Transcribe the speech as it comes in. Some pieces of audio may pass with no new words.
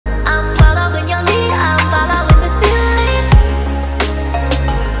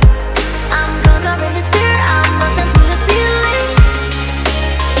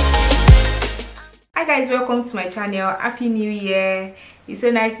welcome to my channel. Happy New Year. It's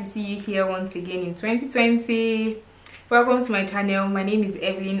so nice to see you here once again in 2020. Welcome to my channel. My name is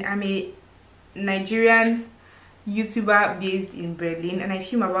Evelyn. I'm a Nigerian YouTuber based in Berlin, and I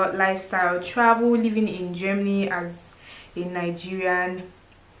film about lifestyle, travel, living in Germany as a Nigerian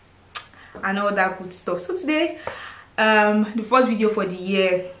and all that good stuff. So today the first video for the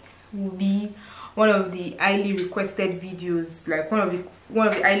year will be one of the highly requested videos, like one of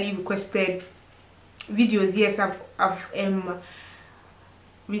the highly requested videos. Yes, I've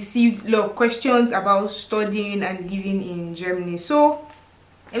received a lot of questions about studying and living in Germany. So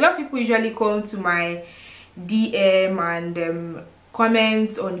a lot of people usually come to my DM and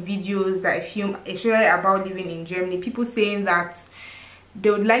comment on videos that I film, especially about living in Germany. People saying that they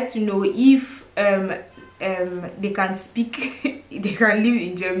would like to know if they can speak they can live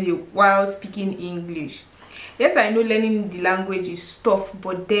in Germany while speaking English. Yes, I know learning the language is tough,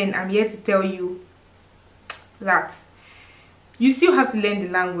 but then I'm here to tell you that you still have to learn the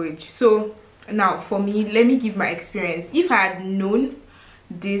language. So now for me, let me give my experience. If I had known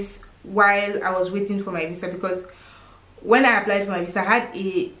this while I was waiting for my visa, because when I applied for my visa,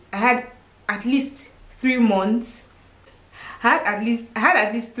 I had at least 3 months. I had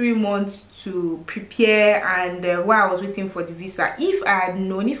at least 3 months to prepare, and while I was waiting for the visa, if I had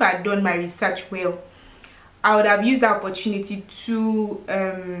known, if I had done my research well, I would have used that opportunity to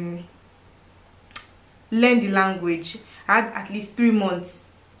learn the language. I had at least 3 months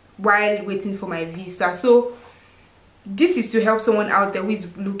while waiting for my visa. So this is to help someone out there who is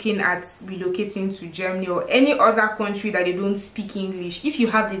looking at relocating to Germany or any other country that they don't speak English. If you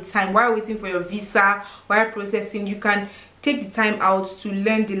have the time while waiting for your visa, while processing, you can take the time out to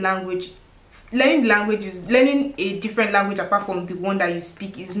learn the language. Learning a different language apart from the one that you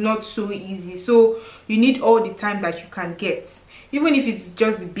speak is not so easy. So you need all the time that you can get, even if it's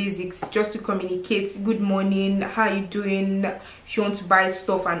just the basics, just to communicate. Good morning, how are you doing, if you want to buy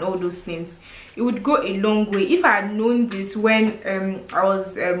stuff and all those things. It would go a long way. If I had known this when I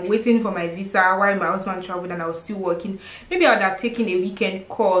was waiting for my visa while my husband traveled and I was still working, maybe I would have taken a weekend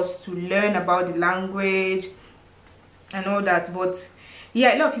course to learn about the language and all that. But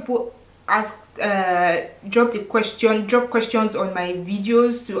yeah, a lot of people ask drop questions on my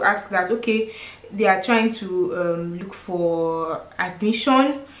videos to ask that, okay, they are trying to look for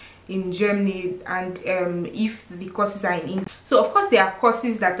admission in Germany, and if the courses are in English. So of course there are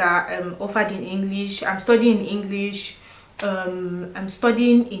courses that are offered in English. I'm studying English. I'm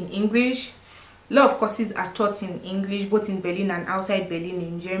studying in English. A lot of courses are taught in English, both in Berlin and outside Berlin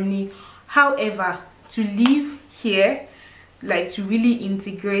in Germany. However, to live here, like to really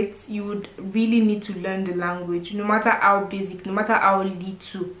integrate, you would really need to learn the language. No matter how basic, no matter how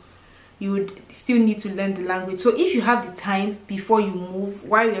little, you would still need to learn the language. So if you have the time before you move,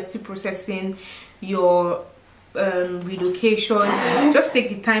 while you're still processing your relocation, just take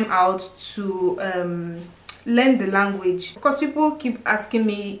the time out to learn the language. Because people keep asking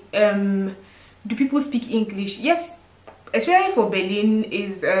me, do people speak English? Yes, especially for Berlin.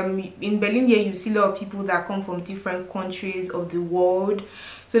 Is in Berlin here, you see a lot of people that come from different countries of the world.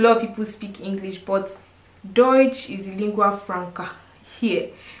 So a lot of people speak English, but Deutsch is the lingua franca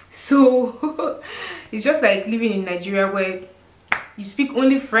here. So it's just like living in Nigeria, where you speak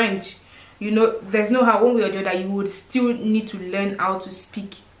only French. You know, there's no how, one way or the other, you would still need to learn how to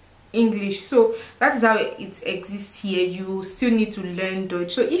speak English. So that is how it exists here. You still need to learn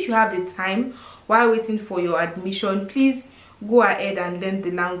Deutsch. So if you have the time while waiting for your admission, please go ahead and learn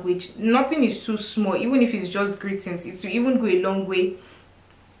the language. Nothing is too small. Even if it's just greetings, it will even go a long way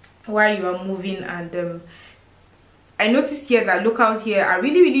while you are moving. And I noticed here that locals here are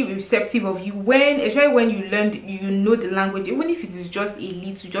really receptive of you, especially when you know the language, even if it is just a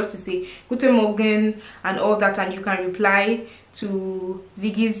little, just to say Guten Morgen and all that, and you can reply to Wie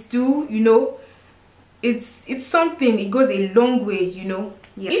geht's du, you know. It's something. It goes a long way, you know.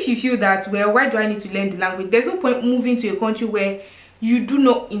 Yeah. If you feel that, well, why do I need to learn the language? There's no point moving to a country where you do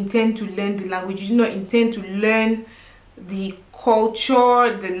not intend to learn the language. You do not intend to learn the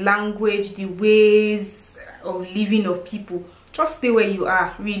culture, the language, the ways of living of people. Just stay where you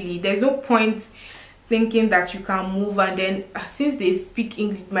are. Really, there's no point thinking that you can move and then since they speak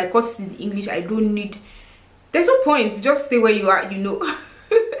English, my course is in English, I don't need. There's no point. Just stay where you are, you know.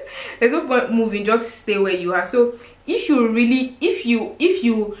 There's no point moving. Just stay where you are. So if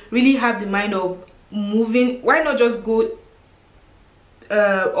you really have the mind of moving, why not just go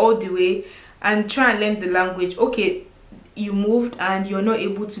all the way and try and learn the language? Okay, you moved and you're not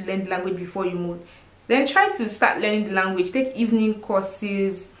able to learn the language before you moved, then try to start learning the language. Take evening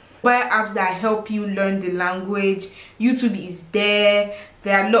courses, mobile apps that help you learn the language. YouTube is there.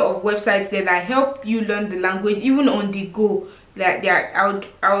 There are a lot of websites there that help you learn the language, even on the go. Like, yeah,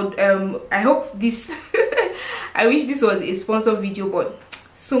 I hope this I wish this was a sponsored video, but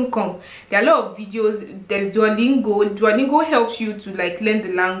soon come. There are a lot of videos. There's Duolingo helps you to like learn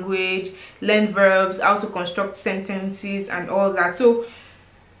the language, learn verbs, how to construct sentences and all that. So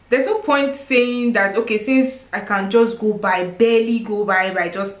there's no point saying that, okay, since I can just barely go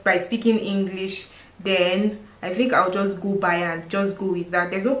by speaking English, then I think I'll just go by and just go with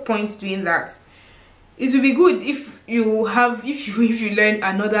that. There's no point doing that. It will be good if you learn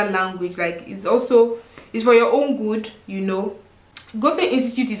another language. Like, it's for your own good, you know. Goethe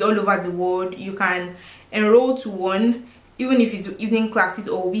Institute is all over the world. You can enroll to one, even if it's evening classes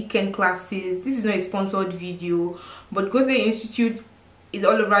or weekend classes. This is not a sponsored video, but Goethe Institute is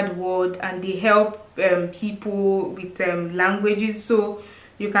all over the world, and they help people with languages. So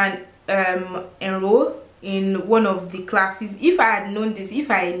you can enroll in one of the classes. If I had known this,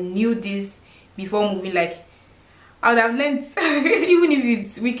 if I knew this before moving, like, I would have learned even if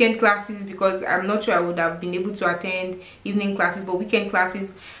it's weekend classes, because I'm not sure I would have been able to attend evening classes, but weekend classes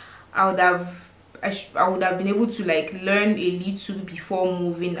I would have been able to like learn a little before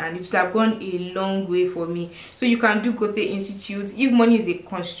moving, and it would have gone a long way for me. So you can do Goethe Institute. If money is a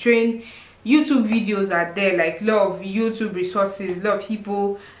constraint, YouTube videos are there, like a lot of YouTube resources, a lot of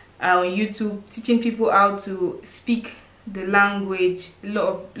people on YouTube teaching people how to speak the language, a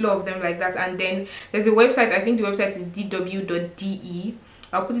lot of them like that. And then there's a website, I think the website is dw.de.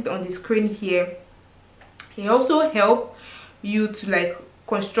 I'll put it on the screen here. They also help you to like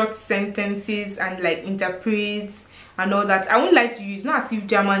construct sentences and like interpret and all that. I won't lie to you, it's not as if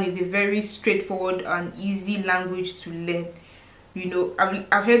German is a very straightforward and easy language to learn. You know,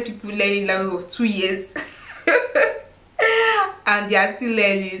 I've heard people learning language for 2 years and they are still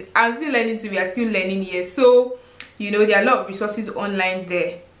learning. I'm still learning too. We are still learning here. So you know, there are a lot of resources online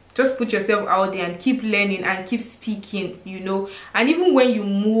there. Just put yourself out there and keep learning and keep speaking, you know. And even when you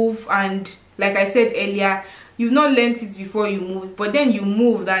move, and like I said earlier, you've not learned it before you moved, but then you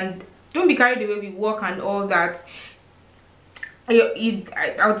moved, and don't be carried away with work and all that.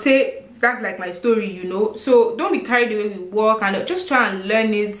 I would say that's like my story, you know. So don't be carried away with work, and just try and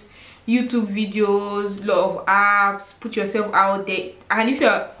learn it. YouTube videos, lot of apps, put yourself out there. And if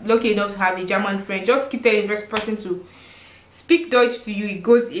you're lucky enough to have a German friend, just keep telling the person to speak Dutch to you. It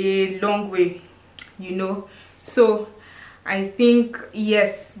goes a long way, you know. So I think,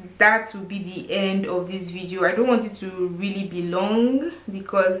 yes, that will be the end of this video. I don't want it to really be long,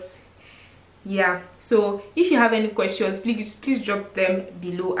 because yeah. So if you have any questions, please drop them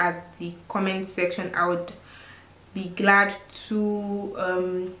below at the comment section. I would be glad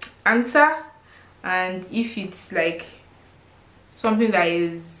to answer. And if it's like something that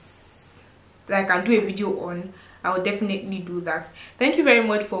I can do a video on, I will definitely do that. Thank you very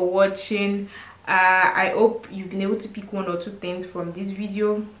much for watching. I hope you've been able to pick 1 or 2 things from this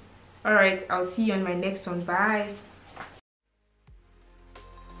video. All right, I'll see you on my next one. Bye.